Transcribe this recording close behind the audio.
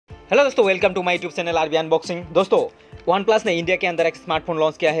Hello दोस्तों, welcome to my YouTube channel RB unboxing. दोस्तों, OnePlus ने इंडिया के अंदर एक स्मार्टफोन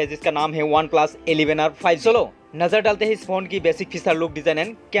लॉन्च किया है जिसका नाम है OnePlus 11R 5G। चलो नजर डालते हैं इस फोन की basic feature, look, design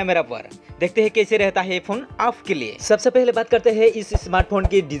and camera पर। देखते हैं कैसे रहता है ये फोन आपके लिए। सबसे पहले बात करते हैं इस स्मार्टफोन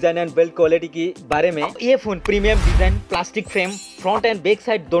की डिजाइन एंड बिल्ड क्वालिटी की बारे में। ये phone premium design, plastic frame, front end back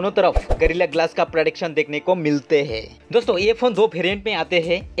side दोनों तरफ गरिल्ला ग्लास का प्रोटेक्शन देखने को मिलते हैं। दोस्तों, ये फोन दो वेरिएंट में आते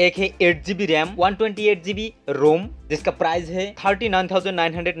हैं। एक है 8GB रैम 128GB रोम जिसका प्राइस है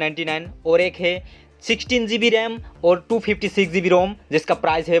 39,999 और एक है 16GB रैम और 256GB रोम जिसका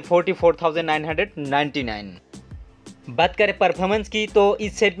प्राइस है 44,999। बात करें परफॉर्मेंस की तो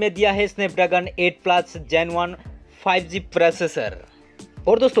इस सेट में दिया है स्नैपड्रैगन 8+ Gen 1 5G प्रोसेसर।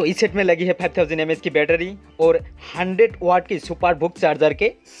 और दोस्तों, इस सेट में लगी है 5000 mAh की बैटरी और 100 वाट की सुपर बुक चार्जर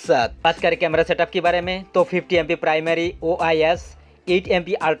के साथ। बात करें कैमरा सेटअप के बारे में तो 50 MP primary OIS, 8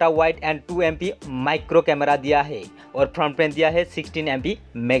 MP ultra wide and 2 MP micro camera दिया है और फ्रंट में दिया है 16 MP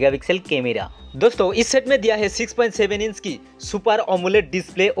मेगापिक्सल कैमरा। दोस्तों, इस सेट में दिया है 6.7 इंच की सुपर ऑमोलेड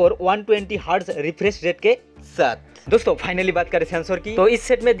डिस्प्ले और 120 हर्ट्ज रिफ्रेश रेट के साथ। दोस्तों, फाइनली बात करें सेंसर की तो इस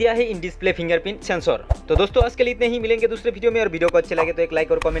सेट में दिया है इन डिस्प्ले फिंगरप्रिंट सेंसर। तो दोस्तों, आज के लिए इतने ही। मिलेंगे दूसरे वीडियो में, और वीडियो को अच्छा लगे तो एक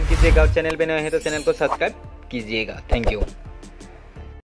लाइक और कमेंट कीजिएगा और चैनल पे नए हैं तो चैनल को सब्सक्राइब कीजिएगा। Thank you.